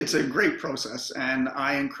It's a great process, and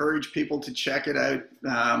I encourage people to check it out.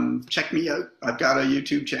 Check me out. I've got a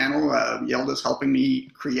YouTube channel. Yelda's helping me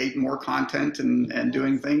create more content and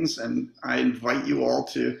doing Yes. things, and I invite you all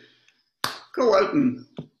to go out and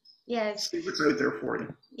Yes. see what's out there for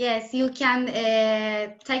you. Yes, you can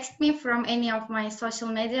text me from any of my social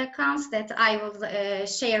media accounts that I will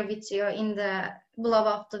share with you in the below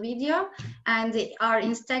of the video. And our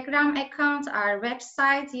Instagram account, our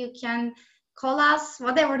website, you can call us,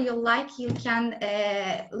 whatever you like. You can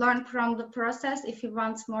learn from the process if you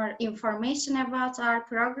want more information about our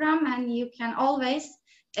program, and you can always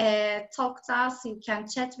talk to us, you can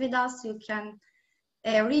chat with us, you can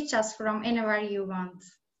reach us from anywhere you want.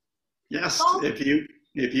 Yes, So,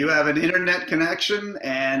 if you have an internet connection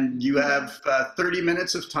and you have 30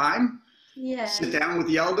 minutes of time, sit yes, down with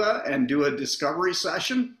Yelda and do a discovery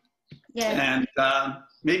session, yes. and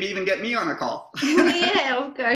maybe even get me on a call. Yeah, of course.